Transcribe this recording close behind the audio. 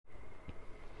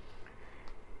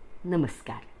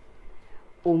नमस्कार.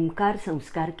 ओमकार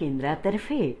संस्कार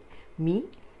केंद्रातर्फे मी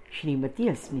श्रीमती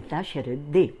अस्मिता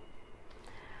शरद देव.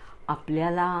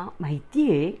 आपल्याला माहिती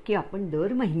आहे की आपण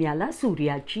दर महिन्याला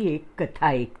सूर्याची एक कथा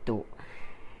ऐकतो.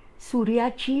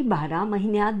 सूर्याची 12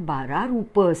 महिन्यात 12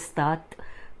 रूपं असतात,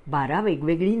 12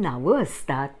 वेगवेगळी नावं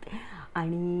असतात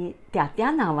आणि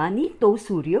त्या नावानी तो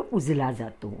सूर्य पूजला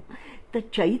जातो. तर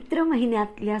चैत्र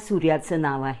महिन्यातल्या सूर्याचं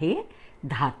नाव आहे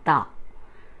धाता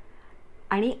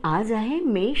आणि आज आहे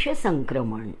मेष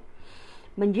संक्रमण.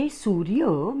 म्हणजे सूर्य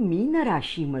मीन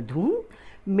राशीमधून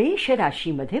मेष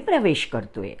राशीमध्ये प्रवेश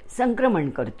करतोय, संक्रमण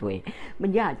करतोय.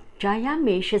 म्हणजे आजच्या या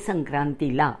मेष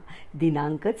संक्रांतीला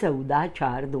दिनांक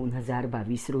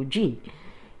 14/4/2022 रोजी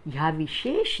ह्या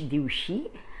विशेष दिवशी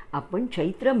आपण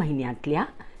चैत्र महिन्यातल्या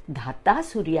धाता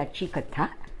सूर्याची कथा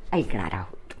ऐकणार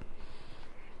आहोत.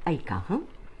 ऐका हं.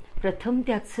 प्रथम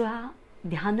त्याचा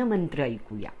ध्यानमंत्र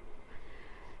ऐकूया.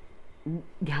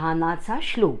 ध्यानाचा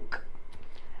श्लोक.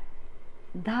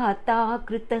 धाता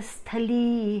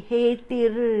कृतस्थली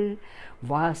हेतिर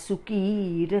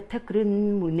वासुकी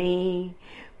रथकृन्मुने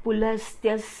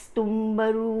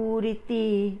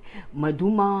पुलस्त्यस्तुंबरूरिति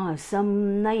मधुमासं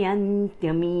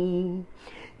नयन्त्यमी.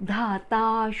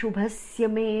 धाता शुभस्य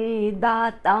मे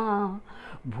दाता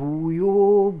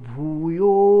भूयो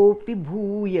भूयोऽपि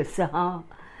भूयसः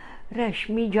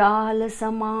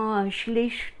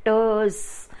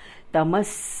रश्मिजालसमाश्लिष्टस्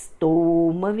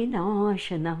तमस्तोम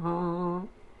विनाशनः.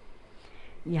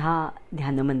 ह्या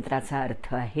ध्यानमंत्राचा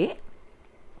अर्थ आहे,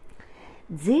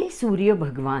 जे सूर्य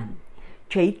भगवान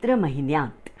चैत्र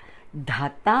महिन्यात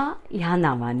धाता ह्या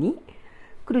नावानी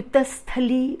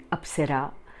कृतस्थली अप्सरा,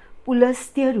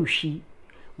 पुलस्त्य ऋषी,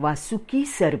 वासुकी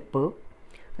सर्प,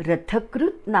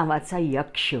 रथकृत नावाचा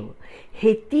यक्ष,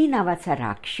 हेती नावाचा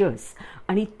राक्षस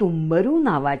आणि तुंबरू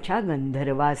नावाच्या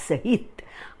गंधर्वासहित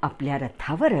आपल्या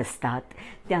रथावर असतात,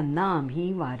 त्यांना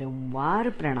आम्ही वारंवार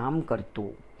प्रणाम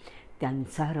करतो.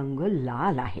 त्यांचा रंग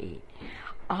लाल आहे.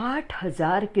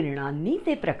 8000 किरणांनी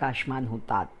ते प्रकाशमान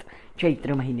होतात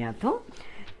चैत्र महिन्यात.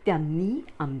 त्यांनी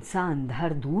आमचा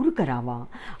अंधार दूर करावा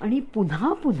आणि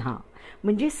पुन्हा पुन्हा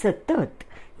म्हणजे सतत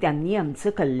त्यांनी आमचं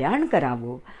कल्याण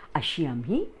करावं अशी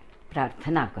आम्ही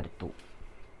प्रार्थना करतो.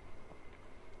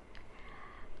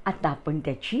 आता आपण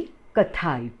त्याची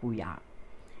कथा ऐकूया.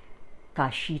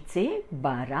 काशीचे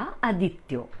 12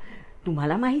 आदित्य.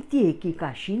 तुम्हाला माहिती आहे की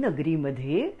काशी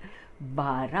नगरीमध्ये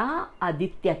 12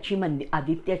 आदित्याची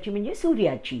म्हणजे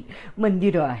सूर्याची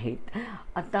मंदिरं आहेत.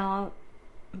 आता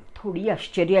थोडी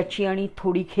आश्चर्याची आणि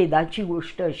थोडी खेदाची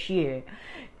गोष्ट अशी आहे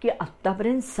की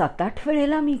आत्तापर्यंत 7-8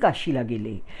 वेळेला मी काशीला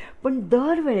गेले, पण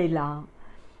दरवेळेला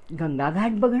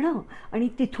गंगाघाट बघणं आणि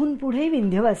तिथून पुढे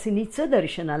विंध्यवासिनीचं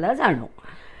दर्शनाला जाणं,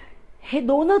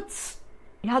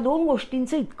 ह्या दोन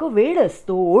गोष्टींचं इतकं वेळ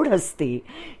असतो, ओढ असते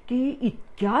की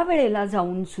इतक्या वेळेला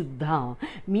जाऊन सुद्धा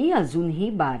मी अजूनही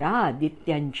 12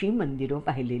 आदित्यांची मंदिरं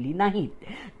पाहिलेली नाहीत.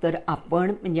 तर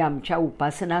आपण म्हणजे आमच्या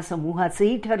उपासना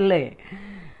समूहाचंही ठरलंय,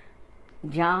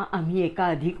 ज्या आम्ही एका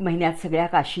अधिक महिन्यात सगळ्या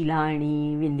काशीला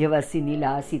आणि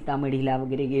विंध्यवासिनीला, सीतामढीला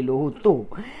वगैरे गेलो होतो,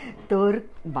 तर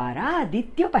 12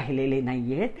 आदित्य पाहिलेले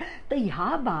नाही आहेत. तर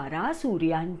ह्या 12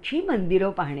 सूर्यांची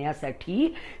मंदिरं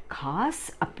पाहण्यासाठी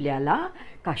खास आपल्याला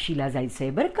काशीला जायचं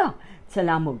आहे बरं का.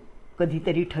 चला मग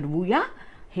कधीतरी ठरवूया,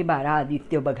 हे 12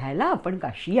 आदित्य बघायला आपण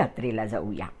काशी यात्रेला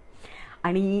जाऊया.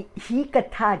 आणि ही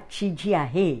कथा आजची जी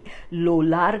आहे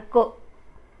लोलार्क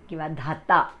किंवा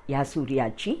धाता या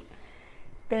सूर्याची,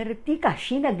 तर ती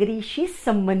काशी नगरीशी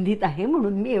संबंधित आहे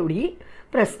म्हणून मी एवढी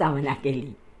प्रस्तावना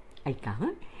केली. ऐका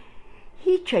हं.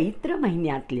 ही चैत्र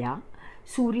महिन्यातल्या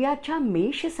सूर्याच्या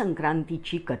मेष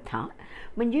संक्रांतीची कथा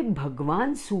म्हणजे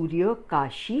भगवान सूर्य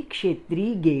काशी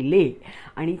क्षेत्री गेले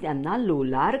आणि त्यांना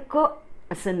लोलार्क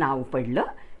असं नाव पडलं,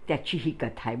 त्याची ही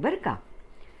कथा आहे बरं का.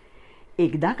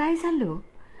 एकदा काय झालं,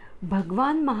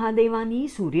 भगवान महादेवानी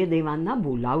सूर्यदेवांना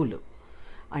बोलावलं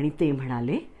आणि ते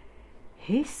म्हणाले,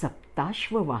 हे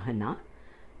सप्ताश्ववाहना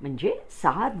म्हणजे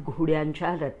 7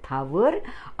 घोड्यांच्या रथावर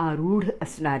आरूढ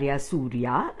असणाऱ्या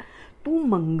सूर्या, तू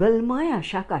मंगलमय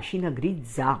अशा काशीनगरीत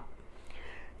जा.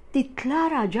 तिथला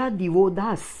राजा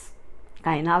दिवोदास,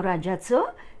 काय नाव राजाचं?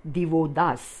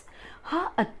 दिवोदास, हा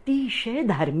अतिशय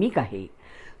धार्मिक आहे.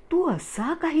 तू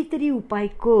असा काहीतरी उपाय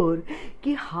कर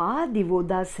की हा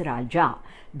दिवोदास राजा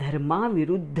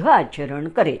धर्माविरुद्ध आचरण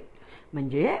करे.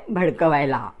 म्हणजे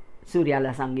भडकवायला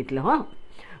सूर्याला सांगितलं. हं,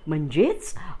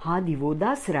 म्हणजेच हा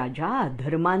दिवोदास राजा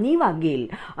अधर्मानी वागेल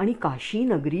आणि काशी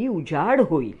नगरी उजाड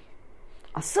होईल,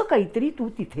 असं काहीतरी तू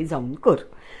तिथे जाऊन कर.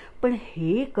 पण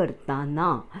हे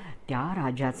करताना त्या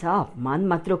राजाचा अपमान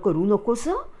मात्र करू नकोस.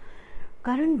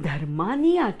 कारण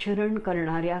धर्मानी आचरण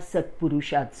करणाऱ्या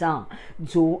सत्पुरुषाचा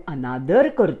जो अनादर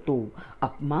करतो,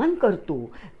 अपमान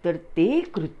करतो, तर ते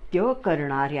कृत्य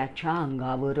करणाऱ्याच्या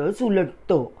अंगावरच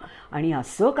उलटतं आणि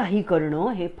असं काही करणं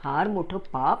हे फार मोठं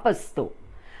पाप असतं.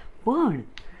 पण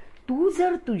तू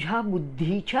जर तुझ्या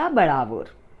बुद्धीच्या बळावर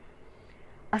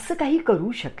असं काही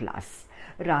करू शकलास,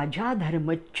 राजा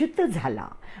धर्मच्युत झाला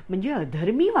म्हणजे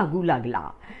अधर्मी वागू लागला,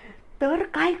 तर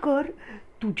काय कर,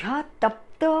 तुझ्या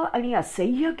तप्त आणि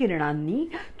असह्य किरणांनी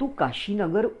तू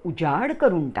काशीनगर उजाड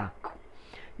करून टाक.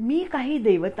 मी काही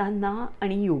देवतांना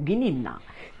आणि योगिनींना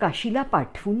काशीला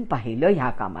पाठवून पाहिलं ह्या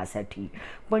कामासाठी,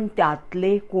 पण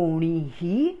त्यातले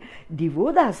कोणीही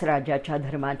दिवोदास राजाच्या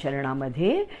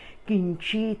धर्माचरणामध्ये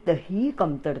किंचितही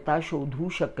कमतरता शोधू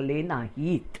शकले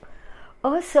नाहीत.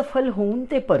 असफल होऊन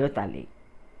ते परत आले.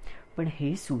 पण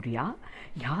हे सूर्या,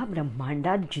 ह्या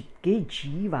ब्रह्मांडात जितके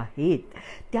जीव आहेत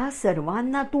त्या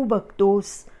सर्वांना तू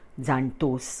बघतोस,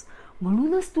 जाणतोस,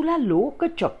 म्हणूनच तुला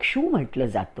लोकचक्षू म्हटलं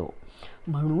जातं.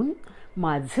 म्हणून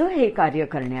माझं हे कार्य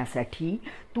करण्यासाठी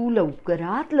तू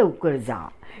लवकरात लवकर जा.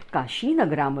 काशी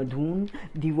नगरामधून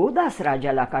दिवोदास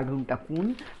राजाला काढून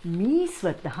टाकून मी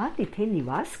स्वतः तिथे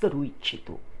निवास करू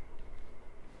इच्छितो.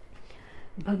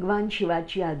 भगवान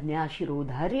शिवाची आज्ञा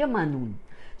शिरोधार्य मानून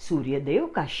सूर्यदेव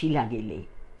काशीला गेले.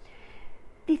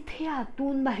 तिथे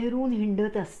आतून बाहेरून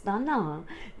हिंडत असताना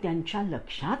त्यांच्या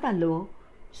लक्षात आलं,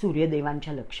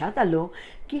 सूर्यदेवांच्या लक्षात आलं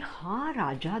की हा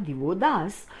राजा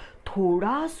दिवोदास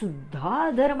थोडा सुद्धा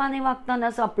अधर्माने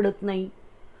वागताना सापडत नाही.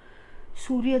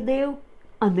 सूर्यदेव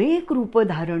अनेक रूप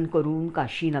धारण करून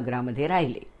काशी नगरामध्ये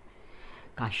राहिले.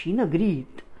 काशी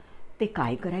नगरीत ते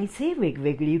काय करायचे,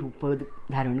 वेगवेगळी रूप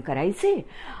धारण करायचे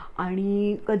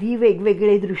आणि कधी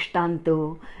वेगवेगळे दृष्टांत,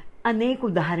 अनेक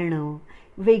उदाहरणं,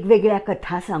 वेगवेगळ्या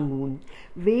कथा सांगून,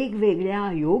 वेगवेगळ्या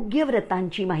अयोग्य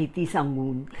व्रतांची माहिती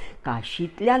सांगून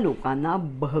काशीतल्या लोकांना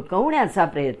बहकवण्याचा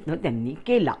प्रयत्न त्यांनी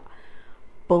केला.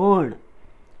 पण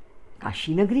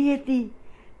काशीनगरी येती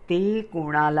ते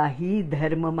कोणालाही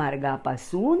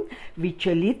धर्ममार्गापासून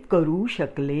विचलित करू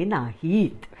शकले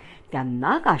नाहीत.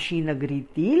 त्यांना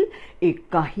काशीनगरीतील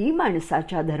एकाही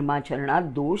माणसाच्या धर्माचरणात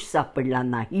दोष सापडला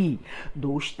नाही.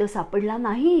 दोष तर सापडला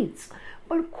नाहीच,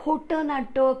 पण खोटं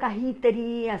नाटं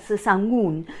काहीतरी असं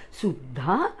सांगून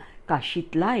सुद्धा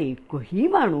काशीतला एकही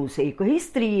माणूस, एकही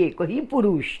स्त्री, एकही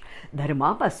पुरुष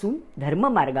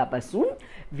धर्ममार्गापासून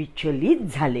विचलित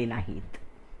झाले नाहीत.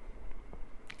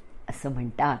 असं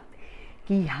म्हणतात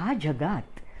की ह्या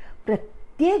जगात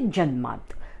प्रत्येक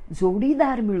जन्मात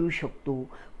जोडीदार मिळू शकतो,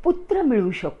 पुत्र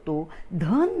मिळू शकतो,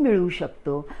 धन मिळू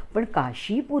शकतं, पण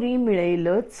काशीपुरी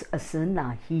मिळेलच असं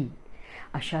नाही.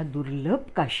 अशा दुर्लभ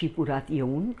काशीपुरात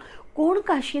येऊन कोण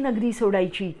काशीनगरी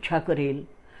सोडायची इच्छा करेल?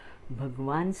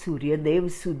 भगवान सूर्यदेव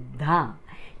सुद्धा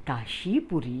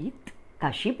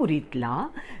काशीपुरीतला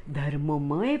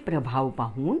धर्ममय प्रभाव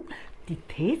पाहून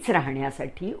तिथेच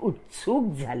राहण्यासाठी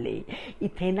उत्सुक झाले.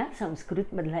 इथे ना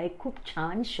संस्कृतमधला एक खूप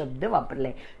छान शब्द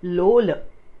वापरलाय, लोल.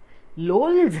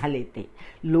 लोल झाले. ते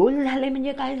लोल झाले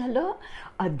म्हणजे काय झालं?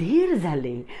 अधीर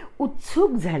झाले,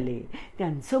 उत्सुक झाले,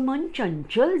 त्यांचं मन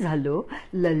चंचल झालं,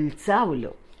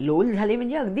 ललचावलं. लोल झाले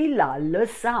म्हणजे अगदी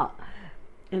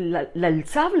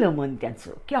ललचावलं मन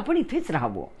त्याचं की आपण इथेच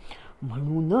राहावं.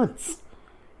 म्हणूनच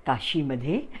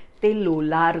काशीमध्ये ते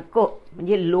लोलार्क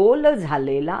म्हणजे लोल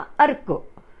झालेला अर्क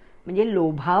म्हणजे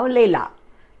लोभावलेला,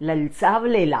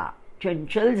 ललचावलेला,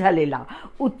 चंचल झालेला,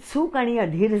 उत्सुक आणि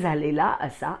अधीर झालेला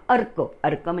असा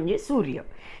अर्क म्हणजे सूर्य,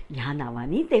 ह्या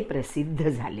नावाने ते प्रसिद्ध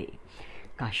झाले.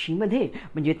 काशीमध्ये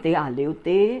म्हणजे ते आले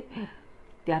होते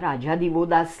त्या राजा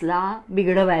दिवोदासला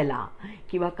बिघडवायला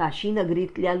किंवा काशी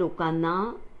नगरीतल्या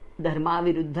लोकांना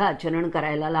धर्माविरुद्ध आचरण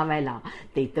करायला लावायला.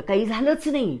 ते तर काही झालंच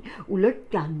नाही. उलट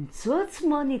त्यांचंच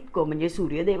मन इतकं म्हणजे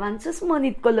सूर्यदेवांचंच मन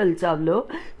इतकं ललचावलं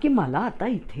की मला आता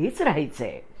इथेच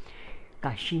राहायचंय.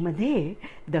 काशीमध्ये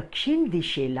दक्षिण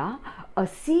दिशेला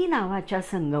असी नावाच्या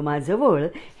संगमाजवळ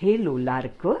हे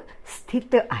लोलार्क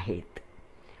स्थित आहेत.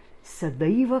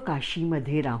 सदैव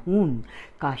काशीमध्ये राहून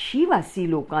काशीवासी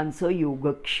लोकांचं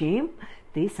योगक्षेम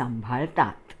ते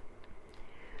सांभाळतात.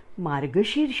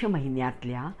 मार्गशीर्ष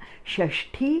महिन्यातल्या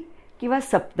षष्ठी किंवा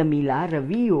सप्तमीला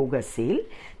रवी योग असेल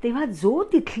तेव्हा जो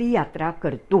तिथली यात्रा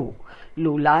करतो,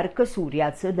 लोलार्क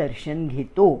सूर्याचं दर्शन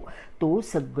घेतो, तो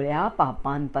सगळ्या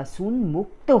पापांपासून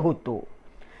मुक्त होतो.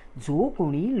 जो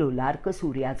कोणी लोलार्क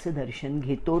सूर्याचं दर्शन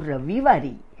घेतो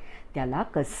रविवारी, त्याला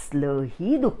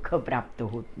कसलंही दुःख प्राप्त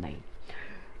होत नाही.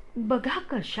 बघा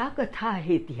कशा कथा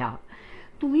आहेत ह्या.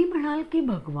 तुम्ही म्हणाल की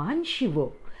भगवान शिव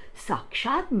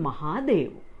साक्षात महादेव,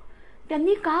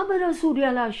 त्यांनी का बरं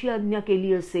सूर्याला अशी आज्ञा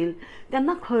केली असेल?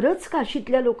 त्यांना खरंच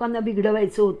काशीतल्या लोकांना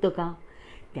बिघडवायचं होतं का?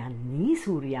 त्यांनी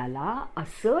सूर्याला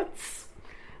असंच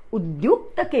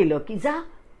उद्युक्त केलं की जा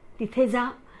तिथे जा.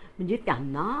 म्हणजे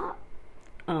त्यांना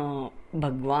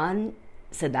भगवान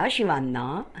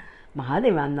सदाशिवांना,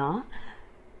 महादेवांना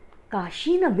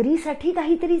काशी नगरीसाठी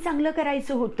काहीतरी चांगलं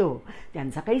करायचं होतं.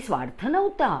 त्यांचा काही स्वार्थ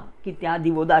नव्हता की त्या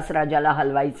दिवोदास राजाला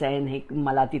हलवायचं आहे, हे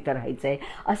मला तिथं राहायचं आहे.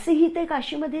 असेही ते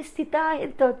काशीमध्ये स्थित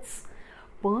आहेतच.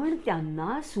 पण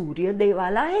त्यांना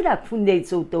सूर्यदेवाला हे दाखवून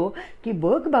द्यायचं होतं की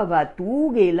बघ बाबा, तू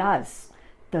गेलास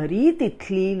तरी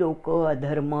तिथली लोक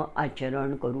अधर्म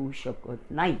आचरण करू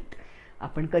शकत नाहीत.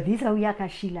 आपण कधी जाऊया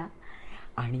काशीला.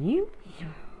 आणि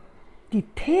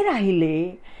तिथे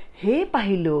राहिले. हे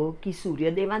पाहिलं की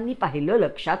सूर्यदेवांनी पाहिलं,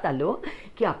 लक्षात आलं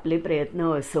की आपले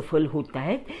प्रयत्न असफल होत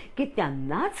आहेत, की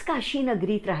त्यांनाच काशी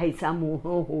नगरीत राहायचा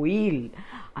मोह होईल.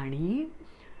 आणि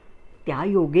त्या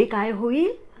योगे काय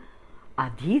होईल,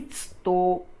 आधीच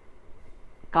तो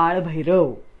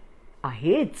काळभैरव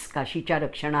आहेच काशीच्या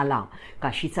रक्षणाला,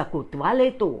 काशीचा कोतवाल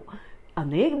येतो,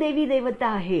 अनेक देवी देवता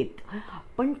आहेत.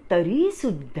 पण तरी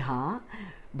सुद्धा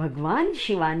भगवान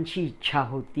शिवांची इच्छा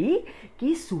होती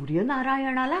की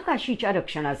सूर्यनारायणाला काशीच्या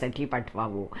रक्षणासाठी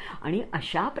पाठवावं. आणि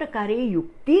अशा प्रकारे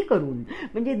युक्ती करून,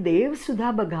 म्हणजे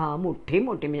देवसुद्धा बघा मोठे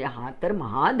मोठे, म्हणजे हा तर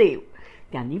महादेव,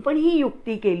 त्यांनी पण ही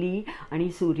युक्ती केली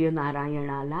आणि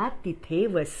सूर्यनारायणाला तिथे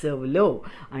वसवलं.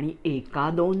 आणि एका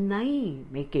दोन नाही,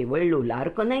 म्हणजे केवळ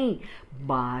लोलार्क नाही,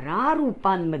 12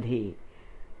 रूपांमध्ये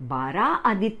 12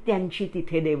 आदित्यांची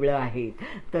तिथे देवळं आहेत.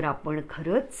 तर आपण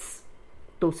खरंच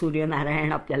तो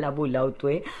सूर्यनारायण आपल्याला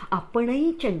बोलावतोय.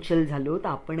 आपणही चंचल झालोत,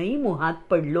 आपणही मोहात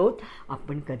पडलोत.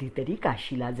 आपण कधीतरी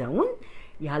काशीला जाऊन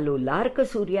या लोलार्क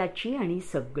सूर्याची आणि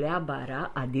सगळ्या 12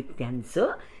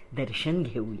 आदित्यांचं दर्शन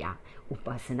घेऊया,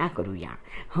 उपासना करूया.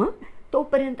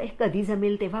 तोपर्यंत कधी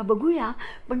जमेल तेव्हा बघूया.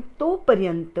 पण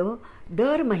तोपर्यंत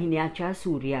दर महिन्याच्या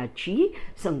सूर्याची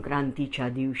संक्रांतीच्या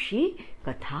दिवशी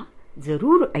कथा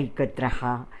जरूर ऐकत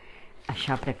राहा.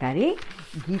 अशा प्रकारे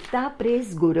गीता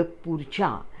प्रेस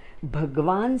गोरखपूरच्या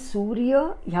भगवान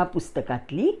सूर्य ह्या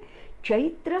पुस्तकातली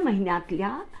चैत्र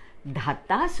महिन्यातल्या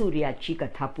धाता सूर्याची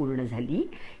कथा पूर्ण झाली.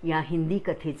 या हिंदी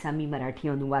कथेचा मी मराठी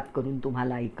अनुवाद करून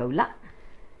तुम्हाला ऐकवला.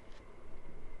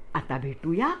 आता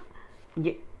भेटूया,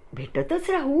 म्हणजे भेटतच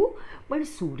राहू, पण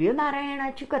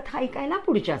सूर्यनारायणाची कथा ऐकायला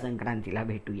पुढच्या संक्रांतीला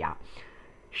भेटूया.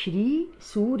 श्री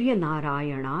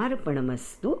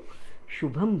सूर्यनारायणार्पणमस्तु.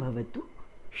 शुभम भवतु.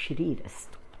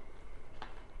 श्रीरस्तु.